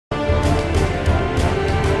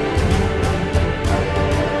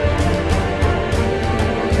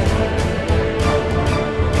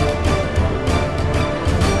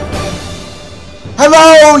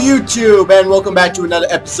Hello YouTube, and welcome back to another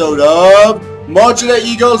episode of March of the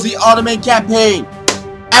Eagles, the Ottoman campaign.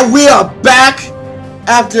 And we are back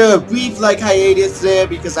after a brief hiatus there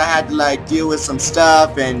because I had to deal with some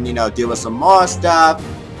stuff and deal with some more stuff.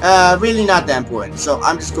 Really not that important. So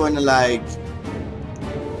I'm just going to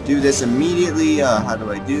do this immediately. How do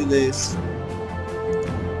I do this?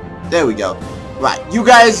 There we go. Right, you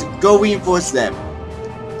guys go reinforce them.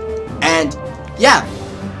 And yeah,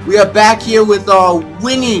 we are back here with our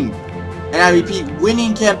winning, and I repeat,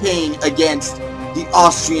 winning campaign against the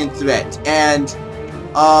Austrian threat. And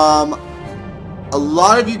a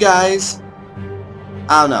lot of you guys,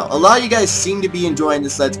 I don't know, a lot of you guys seem to be enjoying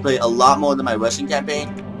this Let's Play a lot more than my Russian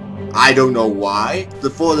campaign. I don't know why. The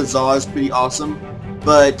For the Tsar is pretty awesome,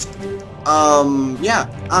 but yeah,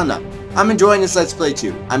 I don't know. I'm enjoying this Let's Play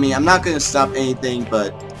too. I mean, I'm not going to stop anything,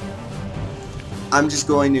 but I'm just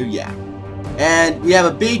going to, yeah. And we have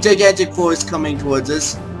a big gigantic force coming towards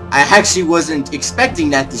us. I actually wasn't expecting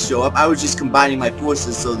that to show up. I was just combining my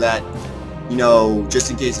forces so that,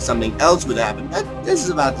 just in case something else would happen. This is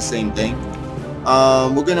about the same thing.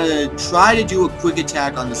 We're gonna try to do a quick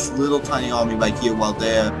attack on this little tiny army right here while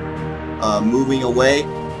they're moving away.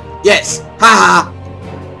 Yes! Haha!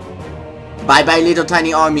 Bye bye little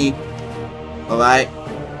tiny army. Alright.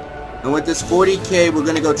 And with this 40k we're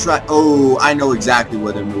gonna go try. Oh, I know exactly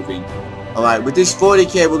where they're moving. Alright, with this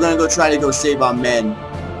 40k, we're gonna try to go save our men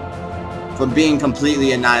from being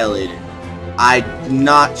completely annihilated. I'm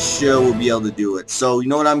not sure we'll be able to do it. So, you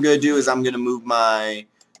know what I'm gonna do is I'm gonna move my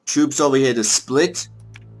troops over here to split.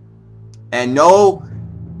 And a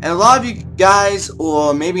lot of you guys,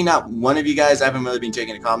 or maybe not one of you guys, I haven't really been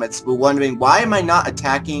checking the comments, were wondering, why am I not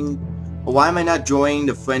attacking, or why am I not joining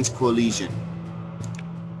the French coalition?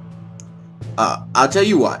 I'll tell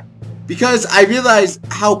you why. Because I realized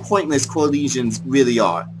how pointless coalitions really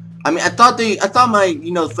are. I mean, I thought my,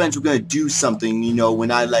 French were gonna do something,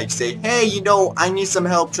 when I say, hey, I need some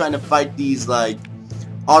help trying to fight these,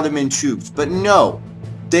 Ottoman troops. But no,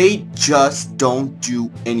 they just don't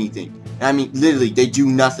do anything. I mean, literally, they do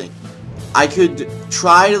nothing. I could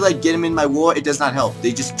try to, get them in my war, it does not help.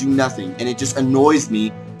 They just do nothing. And it just annoys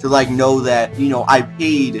me to, know that,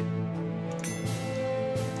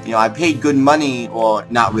 I paid good money, or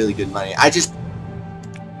not really good money. I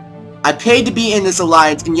paid to be in this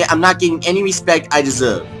alliance, and yet I'm not getting any respect I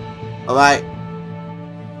deserve. Alright?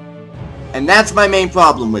 And that's my main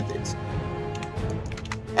problem with it.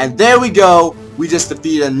 And there we go. We just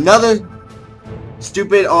defeated another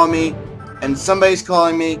stupid army, and somebody's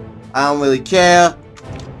calling me. I don't really care.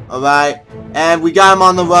 Alright? And we got him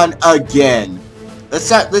on the run again. Let's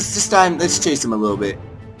chase him a little bit.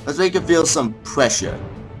 Let's make him feel some pressure.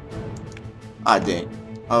 Ah, dang.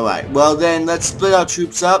 Alright, well then, let's split our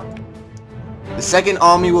troops up. The second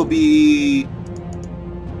army will be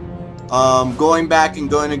going back and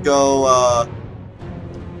going to go,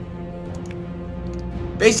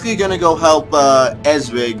 basically gonna go help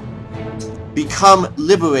Ezrig become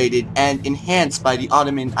liberated and enhanced by the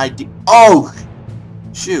Ottoman idea. Oh!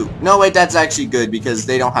 Shoot. No, wait, that's actually good because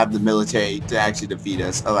they don't have the military to actually defeat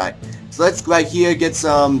us. Alright, so let's right here get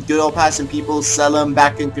some good old passing people, sell them,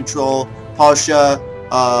 back in control. Pasha,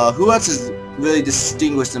 who else has really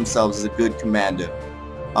distinguished themselves as a good commander?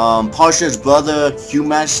 Pasha's brother,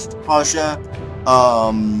 Humash Pasha,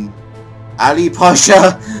 Ali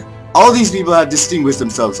Pasha. All these people have distinguished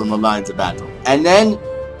themselves on the lines of battle. And then,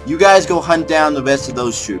 you guys go hunt down the rest of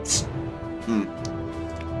those troops.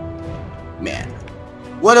 Man.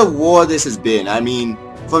 What a war this has been. I mean,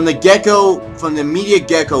 from the immediate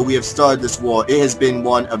get-go we have started this war, it has been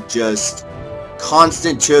one of just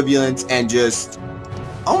constant turbulence and just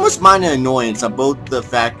almost minor annoyance on both the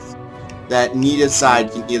fact that neither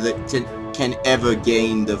side can ever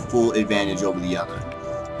gain the full advantage over the other.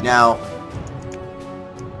 Now,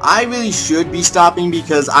 I really should be stopping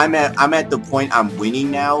because I'm at the point I'm winning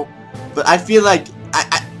now, but I feel like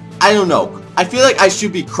I don't know. I feel like I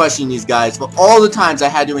should be crushing these guys for all the times I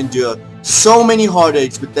had to endure so many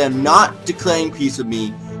heartaches with them not declaring peace with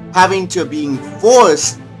me, having to being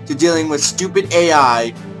forced to dealing with stupid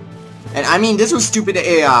AI, and I mean this was stupid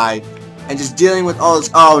AI, and just dealing with all this.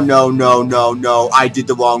 Oh no, I did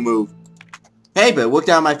the wrong move. Hey, but it worked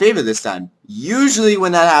out in my favor this time. Usually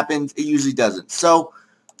when that happens, it usually doesn't. So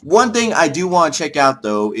one thing I do want to check out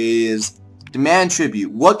though is demand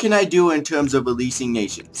tribute. What can I do in terms of releasing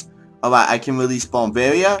nations? Alright, I can release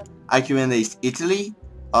Bavaria, I can release Italy,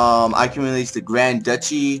 I can release the Grand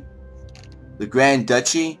Duchy,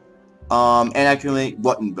 and I can release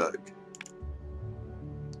Württemberg.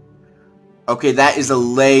 Okay, that is a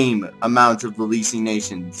lame amount of releasing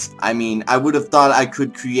nations. I mean, I would have thought I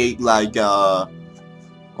could create like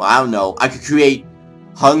well, I don't know. I could create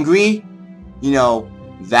Hungary. You know,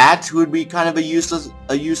 that would be kind of a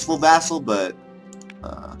useful vassal, but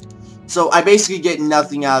so I basically get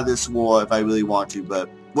nothing out of this war if I really want to. But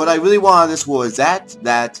what I really want out of this war is this.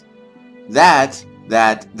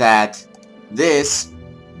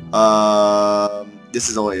 This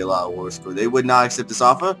is only a lot of war score. They would not accept this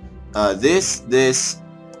offer. This,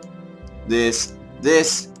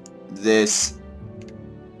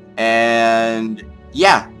 and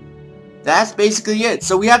yeah. That's basically it.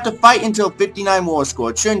 So we have to fight until 59 war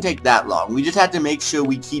score. It shouldn't take that long. We just have to make sure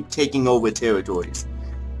we keep taking over territories.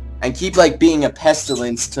 And keep, like, being a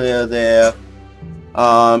pestilence to their,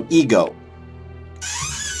 ego.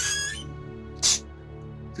 Because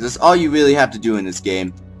that's all you really have to do in this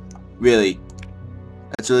game. Really.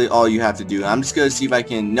 That's really all you have to do. I'm just gonna see if I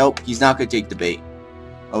can... Nope, he's not gonna take the bait.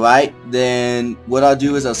 Alright, then what I'll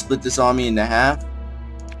do is I'll split this army into half.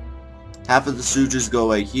 Half of the soldiers go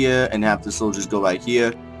right here, and half the soldiers go right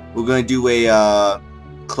here. We're going to do a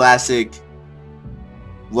classic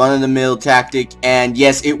run-of-the-mill tactic, and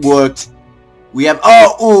yes, it worked. We have...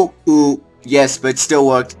 Oh, ooh, yes, but it still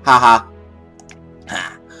worked. Haha.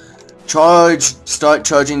 Charge. Start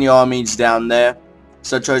charging the armies down there.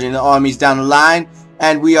 Start charging the armies down the line,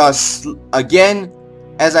 and we are, again,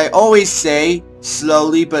 as I always say,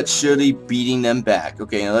 slowly but surely beating them back.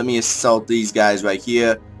 Okay, now let me assault these guys right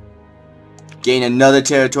here. Gain another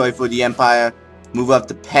territory for the Empire. Move up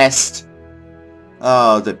the Pest.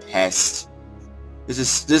 Oh, the Pest.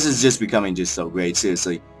 This is just becoming just so great,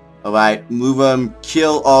 seriously. Alright, move them.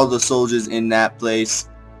 Kill all the soldiers in that place.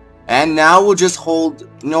 And now we'll just hold...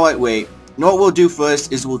 You know what, wait. You know what we'll do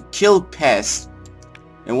first is we'll kill Pest.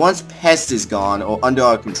 And once Pest is gone, or under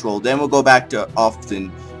our control, then we'll go back to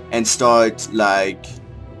Often and start, like...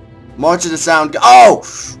 March of the Sound... Oh!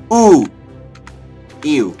 Ooh!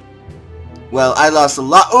 Ew. Well, I lost a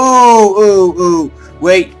lot. Ooh.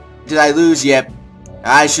 Wait, did I lose? Yep.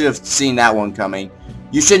 I should have seen that one coming.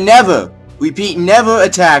 You should never, repeat, never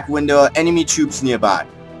attack when there are enemy troops nearby.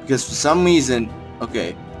 Because for some reason...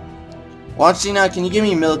 Okay. Watchina, can you give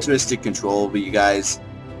me militaristic control over you guys?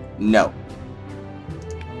 No.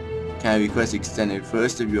 Can I request extended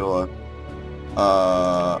first of your...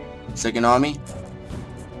 second army?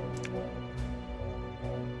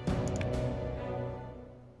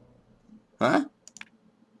 Huh?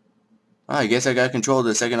 Oh, I guess I got control of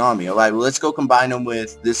the second army. Alright, well, let's go combine them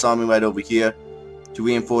with this army right over here to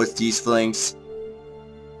reinforce these flanks.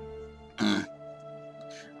 I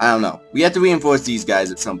don't know. We have to reinforce these guys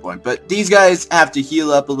at some point. But these guys have to heal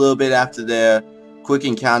up a little bit after their quick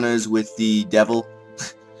encounters with the devil.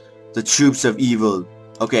 The troops of evil.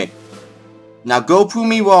 Okay. Now, go prove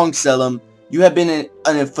me wrong, Selim. You have been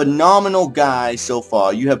a phenomenal guy so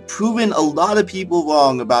far. You have proven a lot of people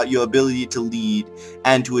wrong about your ability to lead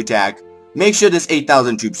and to attack. Make sure this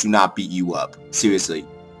 8,000 troops do not beat you up. Seriously.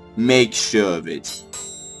 Make sure of it.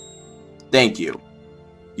 Thank you.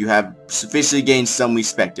 You have sufficiently gained some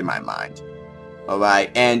respect in my mind.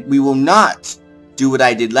 Alright, and we will not do what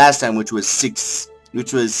I did last time, which was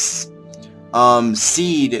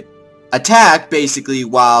seed attack, basically,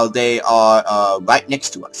 while they are right next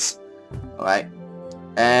to us. Alright,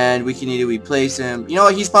 and we can either replace him. You know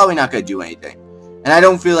what, he's probably not going to do anything. And I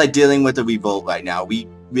don't feel like dealing with a revolt right now. We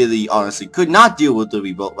really, honestly, could not deal with the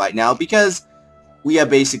revolt right now because we are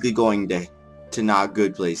basically going to not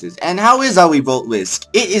good places. And how is our revolt risk?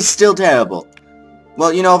 It is still terrible.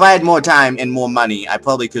 Well, you know, if I had more time and more money, I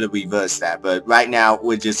probably could have reversed that. But right now,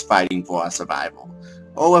 we're just fighting for our survival.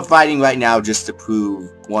 Or we're fighting right now just to prove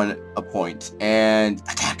a point. And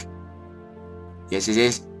attack. Yes, it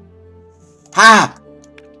is. Ha!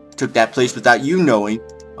 Took that place without you knowing.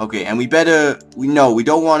 Okay, and we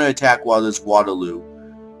don't want to attack while there's Waterloo.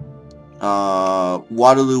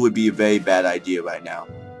 Waterloo would be a very bad idea right now.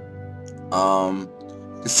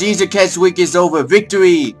 The siege of Keswick is over.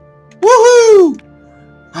 Victory! Woohoo!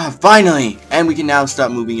 Ah, finally! And we can now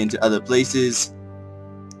start moving into other places.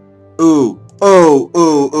 Ooh. Ooh.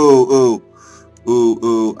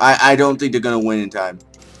 I don't think they're gonna win in time.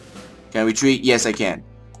 Can I retreat? Yes, I can.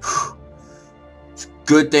 It's a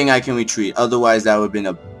good thing I can retreat. Otherwise, that would have been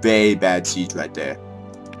a very bad siege right there.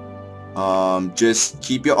 Just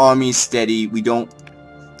keep your armies steady. We don't...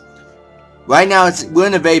 Right now, we're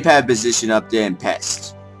in a very bad position up there in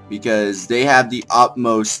Pest. Because they have the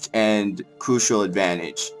utmost and crucial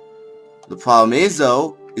advantage. The problem is,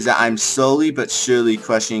 though, is that I'm slowly but surely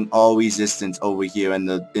crushing all resistance over here in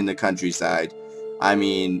the countryside. I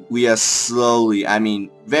mean, we are slowly,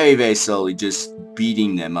 very, very slowly just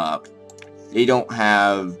beating them up. They don't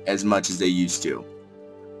have as much as they used to.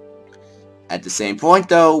 At the same point,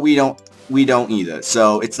 though, we we don't either.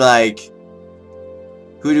 So it's like,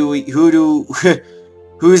 who's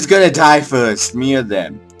gonna die first, me or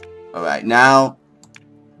them? Alright, now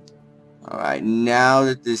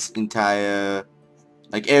that this entire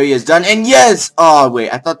area is done, and yes! Oh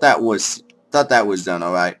wait, I thought that was done.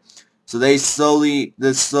 Alright, so they're slowly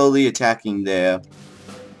attacking there.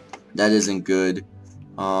 That isn't good.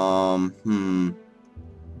 Let's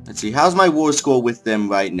see, how's my war score with them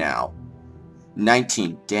right now?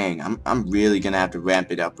 19. Dang, I'm really gonna have to ramp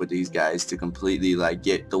it up with these guys to completely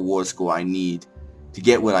get the war score I need to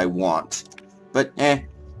get what I want. But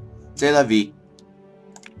c'est la vie.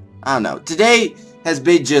 I don't know. Today has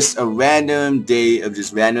been just a random day of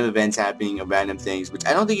just random events happening, of random things, which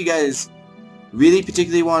I don't think you guys really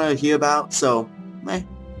particularly want to hear about. So,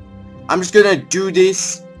 I'm just gonna do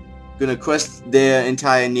this. Gonna crush their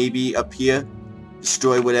entire navy up here,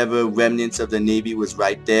 destroy whatever remnants of the navy was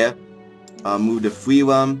right there. Move the free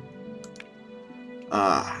rum.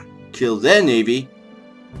 Kill their navy.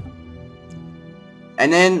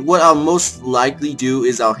 And then what I'll most likely do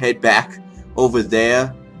is I'll head back over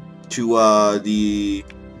there to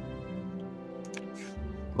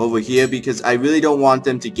over here, because I really don't want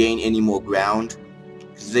them to gain any more ground.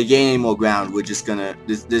 Because if they gain any more ground, we're just gonna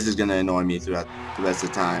this is gonna annoy me throughout the rest of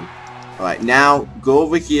the time. Alright, now go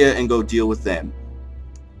over here and go deal with them.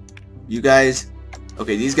 You guys,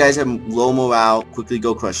 okay, these guys have low morale. Quickly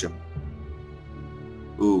go crush them.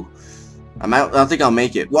 Ooh, I don't think I'll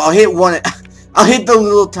make it. Well, I'll hit one. I'll hit the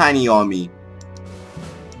little tiny army.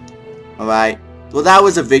 Alright. Well, that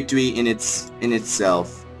was a victory in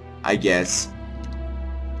itself, I guess.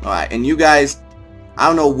 Alright, and you guys, I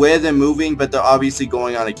don't know where they're moving, but they're obviously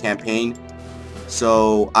going on a campaign.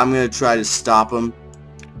 So, I'm going to try to stop them.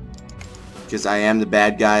 Because I am the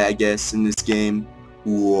bad guy, I guess, in this game.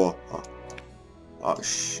 Whoa. Oh,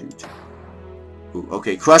 shoot. Ooh,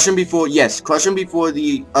 okay, crush him before, yes, crush him before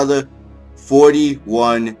the other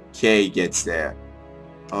 41k gets there.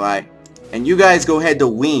 Alright. And you guys go ahead to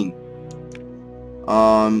wing.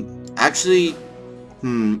 Actually,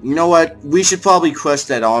 you know what? We should probably crush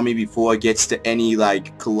that army before it gets to any,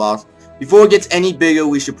 before it gets any bigger,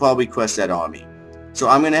 we should probably crush that army. So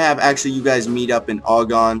I'm gonna have, actually, you guys meet up in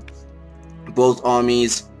Argonne, both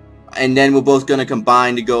armies, and then we're both gonna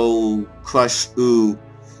combine to go crush, you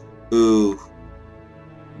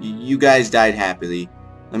guys died happily.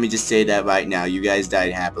 Let me just say that right now. You guys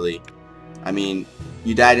died happily. I mean,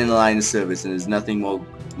 you died in the line of service, and there's nothing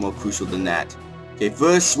more crucial than that. Okay,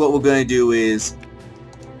 first, what we're going to do is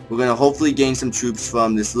we're going to hopefully gain some troops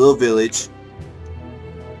from this little village.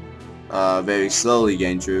 Very slowly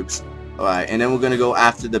gain troops. Alright, and then we're going to go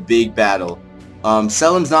after the big battle.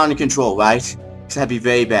 Selim's not in control, right? So that'd be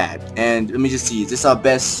very bad. And let me just see, is this our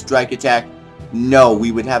best strike attack? No,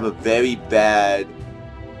 we would have a very bad...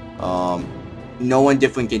 no one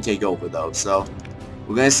different can take over though, so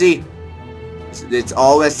we're gonna see. It's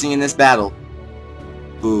all resting in this battle.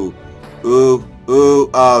 Ooh, ooh, ooh,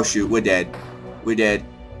 oh shoot, we're dead. We're dead.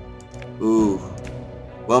 Ooh.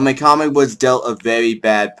 Well, Makami was dealt a very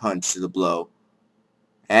bad punch to the blow.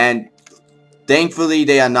 And thankfully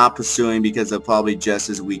they are not pursuing, because they're probably just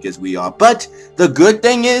as weak as we are. But the good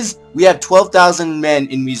thing is we have 12,000 men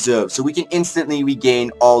in reserve, so we can instantly regain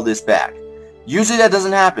all this back. Usually that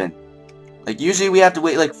doesn't happen. Usually we have to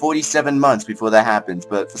wait 47 months before that happens,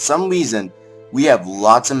 but for some reason, we have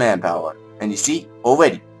lots of manpower. And you see,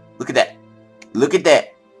 already, look at that. Look at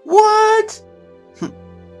that. What?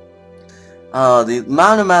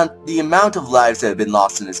 The amount of lives that have been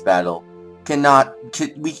lost in this battle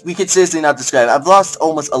we could seriously not describe it. I've lost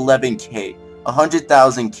almost 11k,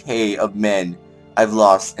 100,000k of men I've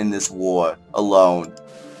lost in this war alone.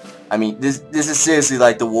 I mean, this is seriously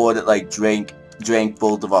the war that drank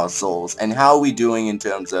both of our souls. And how are we doing in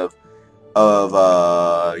terms of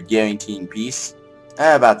guaranteeing peace?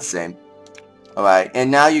 About the same. Alright, and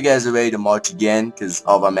now you guys are ready to march again, because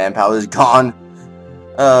all of our manpower is gone.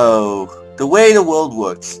 Oh, the way the world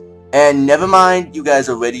works. And never mind, you guys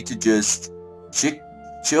are ready to just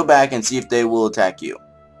chill back and see if they will attack you.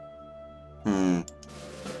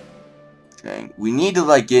 Okay, we need to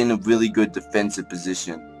get in a really good defensive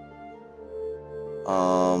position.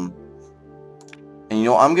 And you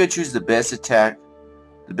know, I'm gonna choose the best attack.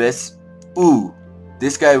 Ooh,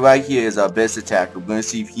 this guy right here is our best attacker. We're gonna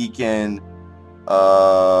see if he can,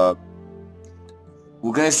 we're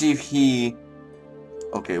gonna see if he,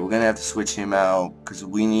 okay, we're gonna have to switch him out, because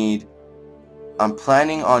we need, I'm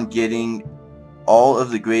planning on getting all of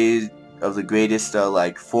the greatest,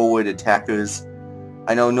 forward attackers.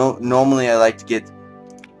 I know, normally I like to get,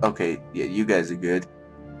 okay, yeah, you guys are good.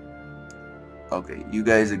 Okay, you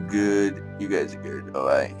guys are good.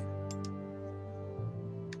 Alright.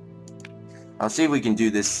 I'll see if we can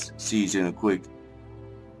do this siege in a quick...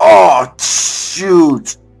 Oh,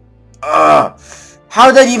 shoot! How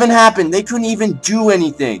did that even happen? They couldn't even do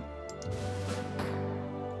anything.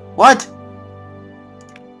 What?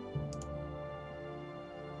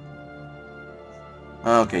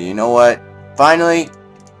 Okay, you know what? Finally,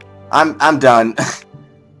 I'm done.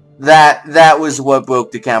 That was what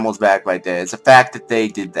broke the camel's back right there. It's the fact that they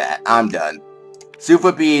did that. I'm done.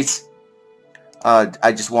 Super Beast.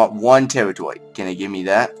 I just want one territory. Can they give me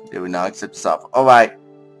that? They will not accept this offer. Alright.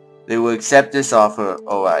 They will accept this offer.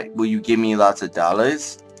 Alright. Will you give me lots of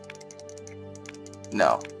dollars?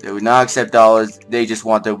 No. They will not accept dollars. They just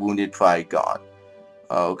want their wounded pride gone.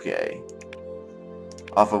 Okay.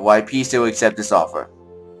 Offer white peace. They will accept this offer.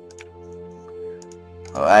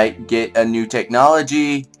 Alright. Get a new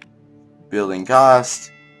technology. Building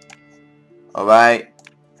cost. Alright.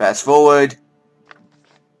 Fast forward.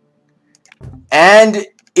 And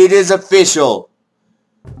it is official.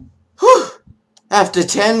 Whew. After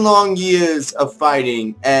 10 long years of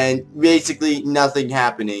fighting and basically nothing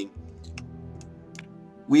happening,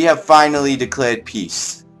 we have finally declared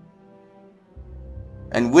peace.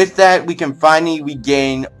 And with that, we can finally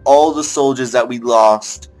regain all the soldiers that we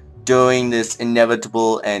lost during this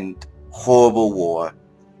inevitable and horrible war.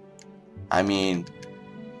 I mean,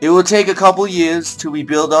 it will take a couple years to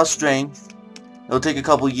rebuild our strength. It'll take a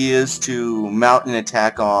couple years to mount an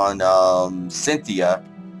attack on Cynthia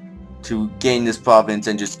to gain this province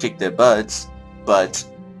and just kick their butts. But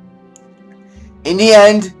in the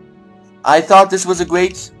end, I thought this was a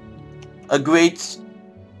great, I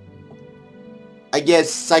guess,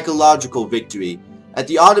 psychological victory. That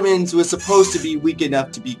the Ottomans were supposed to be weak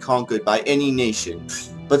enough to be conquered by any nation.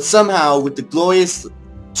 But somehow, with the glorious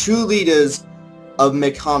two leaders of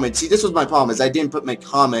Muhammad. See, this was my problem, is I didn't put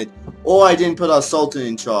Muhammad, or I didn't put our Sultan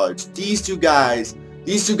in charge. These two guys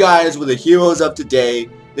were the heroes of today.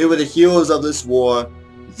 They were the heroes of this war.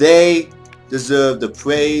 They deserve the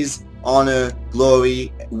praise, honor,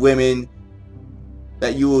 glory, women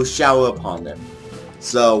that you will shower upon them.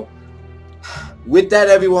 So, with that,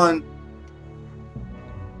 everyone,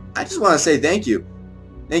 I just want to say thank you.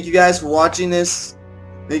 Thank you guys for watching this.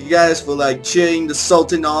 Thank you guys for, like, cheering the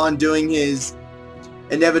Sultan on during his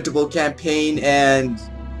inevitable campaign, and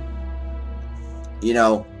you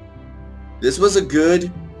know, this was a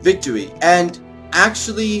good victory. And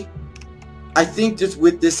actually, I think just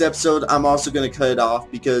with this episode, I'm also going to cut it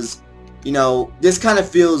off because, you know, this kind of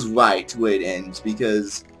feels right where it ends,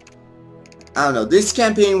 because I don't know, this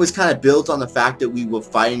campaign was kind of built on the fact that we were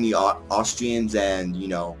fighting the Austrians and, you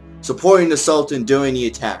know, supporting the Sultan during the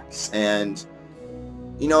attacks. And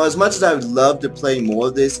you know, as much as I would love to play more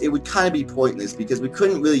of this, it would kind of be pointless because we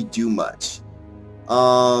couldn't really do much.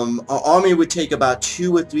 Our army would take about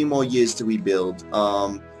 2 or 3 more years to rebuild.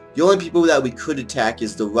 The only people that we could attack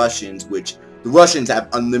is the Russians, which the Russians have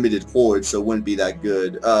unlimited hordes, so it wouldn't be that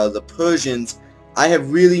good. The Persians, I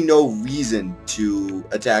have really no reason to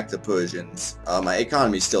attack the Persians. My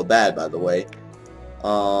economy is still bad, by the way.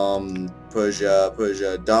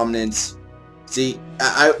 Persia, dominance. See,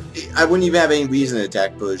 I wouldn't even have any reason to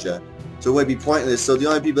attack Persia, so it would be pointless. So the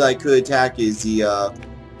only people I could attack is the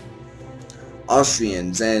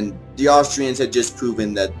Austrians, and the Austrians had just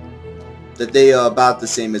proven that they are about the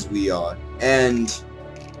same as we are. And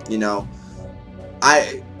you know,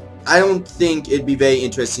 I don't think it'd be very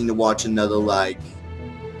interesting to watch another like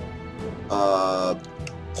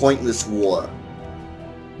pointless war.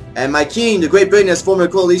 And my king, the Great Britain, has formed a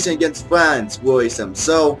coalition against France. Worrisome.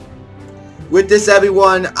 So with this,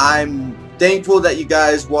 everyone, I'm thankful that you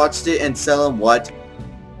guys watched it. And sell them what?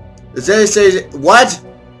 Is there say what?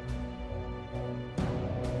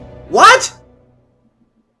 What?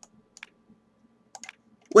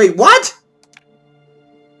 Wait, what?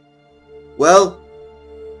 Well,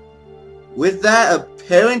 with that,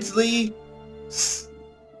 apparently,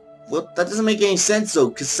 well, that doesn't make any sense though,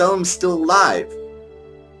 because Selim's still alive.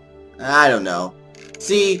 I don't know.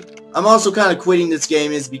 See, I'm also kind of quitting this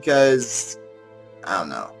game is because I don't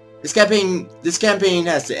know. This campaign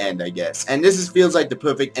has to end, I guess. And this feels like the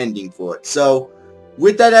perfect ending for it. So,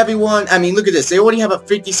 with that, everyone, I mean, look at this. They already have a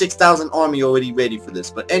 56,000 army already ready for this.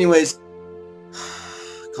 But anyways,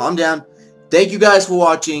 calm down. Thank you guys for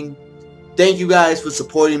watching. Thank you guys for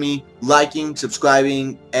supporting me, liking,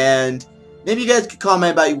 subscribing, and maybe you guys could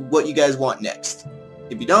comment about what you guys want next.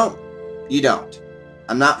 If you don't, you don't.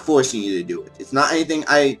 I'm not forcing you to do it. It's not anything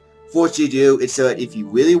I force you to do. It's so that if you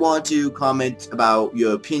really want to comment about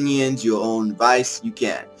your opinions, your own advice, you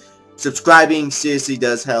can. Subscribing seriously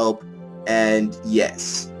does help. And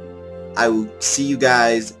yes, I will see you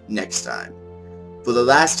guys next time. For the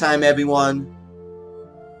last time, everyone,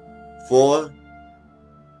 4.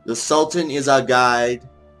 The Sultan is our guide.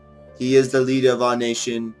 He is the leader of our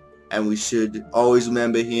nation, and we should always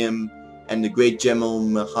remember him and the great General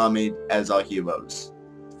Muhammad as our heroes.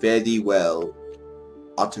 Fare thee well,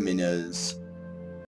 Ottomaners.